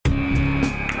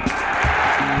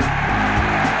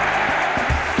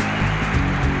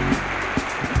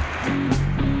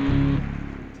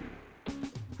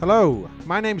Hello,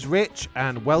 my name's Rich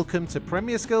and welcome to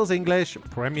Premier Skills English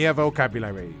Premier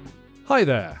Vocabulary. Hi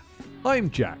there,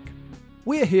 I'm Jack.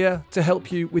 We're here to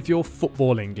help you with your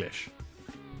football English.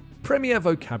 Premier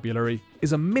Vocabulary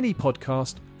is a mini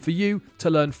podcast for you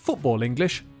to learn football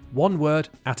English one word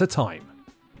at a time.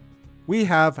 We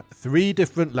have 3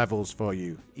 different levels for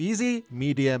you: easy,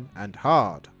 medium and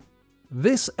hard.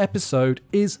 This episode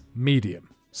is medium,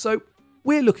 so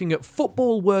we're looking at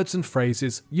football words and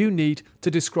phrases you need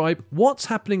to describe what's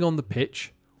happening on the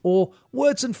pitch, or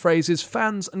words and phrases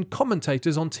fans and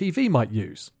commentators on TV might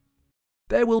use.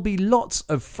 There will be lots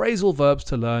of phrasal verbs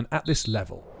to learn at this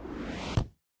level.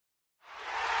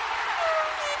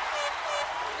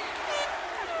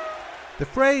 The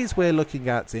phrase we're looking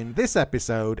at in this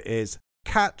episode is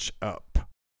catch up.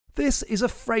 This is a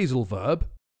phrasal verb,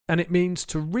 and it means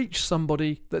to reach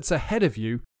somebody that's ahead of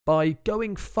you by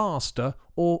going faster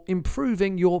or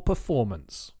improving your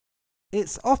performance.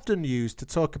 It's often used to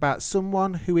talk about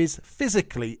someone who is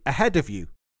physically ahead of you.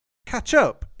 Catch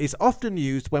up is often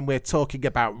used when we're talking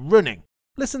about running.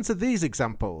 Listen to these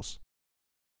examples.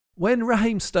 When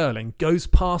Raheem Sterling goes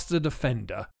past the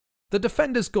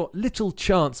defender's got little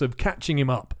chance of catching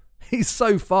him up. He's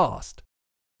so fast.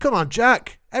 Come on,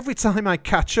 Jack. Every time I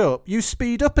catch up, you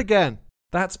speed up again.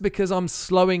 That's because I'm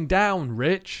slowing down,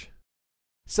 Rich.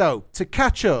 So, to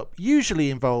catch up usually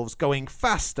involves going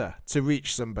faster to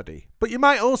reach somebody, but you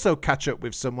might also catch up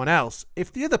with someone else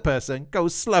if the other person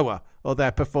goes slower or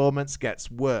their performance gets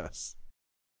worse.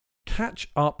 Catch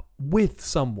up with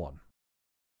someone.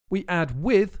 We add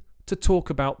with to talk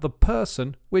about the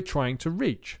person we're trying to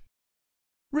reach.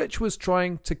 Rich was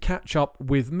trying to catch up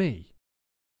with me.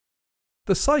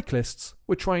 The cyclists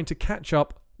were trying to catch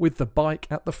up with the bike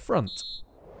at the front.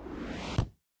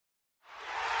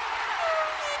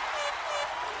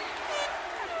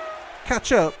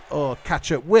 Catch up or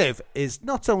catch up with is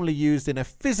not only used in a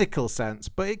physical sense,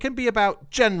 but it can be about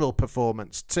general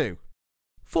performance too.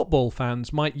 Football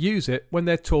fans might use it when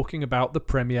they're talking about the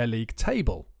Premier League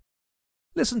table.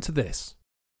 Listen to this.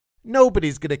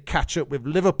 Nobody's going to catch up with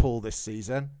Liverpool this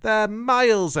season. They're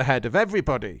miles ahead of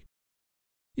everybody.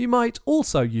 You might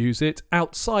also use it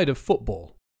outside of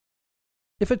football.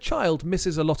 If a child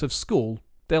misses a lot of school,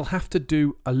 they'll have to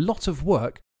do a lot of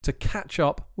work to catch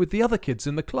up with the other kids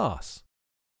in the class.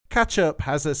 Catch up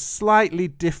has a slightly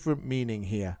different meaning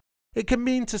here. It can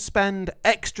mean to spend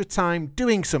extra time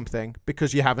doing something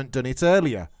because you haven't done it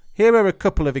earlier. Here are a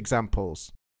couple of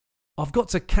examples. I've got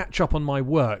to catch up on my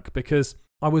work because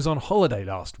I was on holiday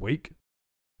last week.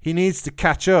 He needs to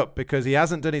catch up because he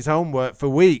hasn't done his homework for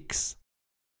weeks.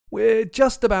 We're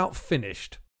just about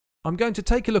finished. I'm going to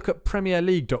take a look at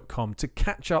PremierLeague.com to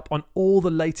catch up on all the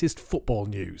latest football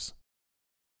news.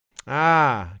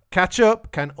 Catch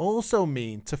up can also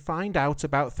mean to find out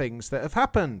about things that have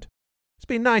happened. It's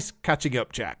been nice catching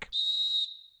up, Jack.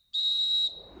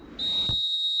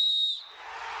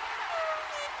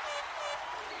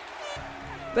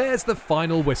 There's the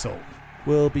final whistle.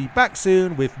 We'll be back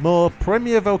soon with more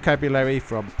Premier Vocabulary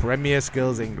from Premier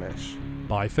Skills English.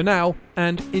 Bye for now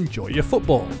and enjoy your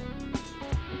football.